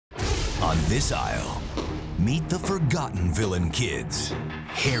On this aisle, meet the forgotten villain kids.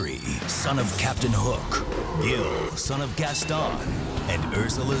 Harry, son of Captain Hook, Gil, son of Gaston, and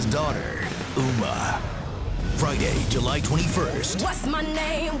Ursula's daughter, Uma. Friday, July 21st. What's my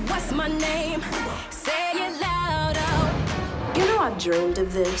name? What's my name? Say it louder. You know I've dreamed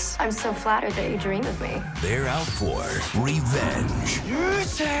of this. I'm so flattered that you dream of me. They're out for revenge. You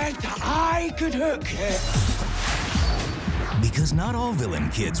said I could hook it. Because not all villain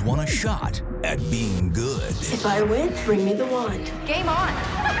kids want a shot at being good. If I win, bring me the wand. Game on.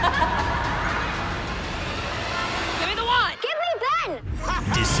 Give me the wand. Give me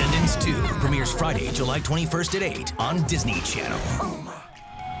Ben. Descendants 2 premieres Friday, July 21st at 8 on Disney Channel.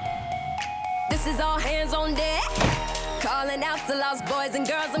 This is all hands on deck. Calling out to lost boys and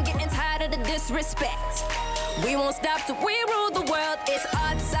girls. I'm getting tired of the disrespect. We won't stop till we rule the world. It's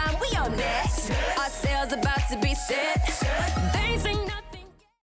our time. We on next. Our sails about to be set. They sing